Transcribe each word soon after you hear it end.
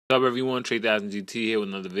What's up, everyone? Trey 1000 GT here with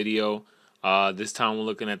another video. This time we're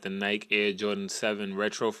looking at the Nike Air Jordan 7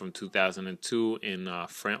 Retro from 2002 in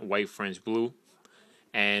white French blue.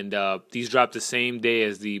 And these dropped the same day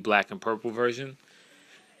as the black and purple version.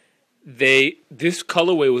 This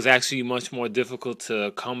colorway was actually much more difficult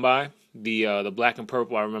to come by. The black and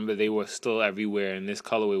purple, I remember they were still everywhere, and this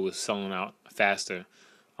colorway was selling out faster.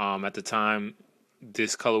 At the time,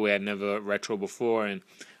 this colorway had never retro before, and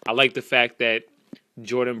I like the fact that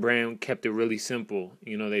Jordan Brand kept it really simple.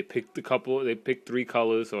 You know, they picked three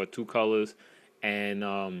colors or two colors, and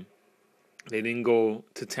they didn't go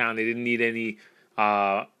to town. They didn't need any,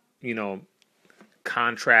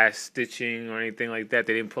 contrast stitching or anything like that.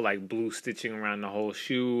 They didn't put like blue stitching around the whole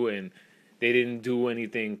shoe, and they didn't do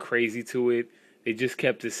anything crazy to it. They just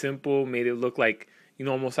kept it simple, made it look like,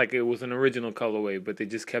 almost like it was an original colorway, but they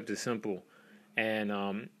just kept it simple,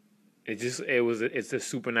 and it's a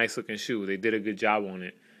super nice looking shoe. They did a good job on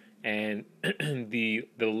it, and the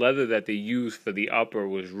leather that they used for the upper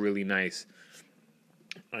was really nice,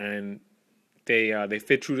 and they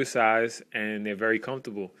fit true to size, and they're very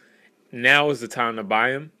comfortable. Now is the time to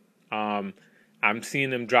buy them. I'm seeing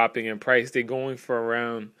them dropping in price. They're going for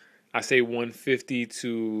around, I say, $150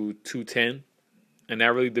 to $210, and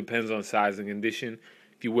that really depends on size and condition.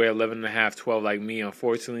 If you wear 11 and a half, 12 like me,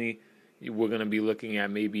 unfortunately, we're going to be looking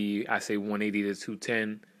at maybe, I say, 180 to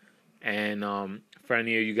 210. And for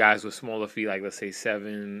any of you guys with smaller feet, like let's say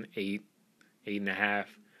 7, 8,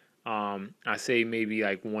 8.5, I say maybe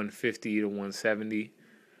like 150 to 170.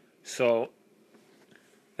 So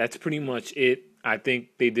that's pretty much it. I think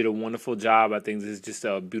they did a wonderful job. I think this is just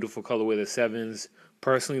a beautiful colorway. The 7s,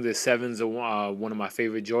 personally, the 7s are one of my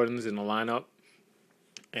favorite Jordans in the lineup.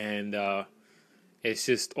 And it's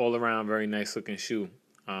just all around very nice looking shoe.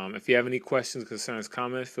 If you have any questions, concerns,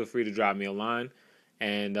 comments, feel free to drop me a line.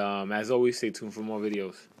 And as always, stay tuned for more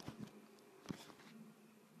videos.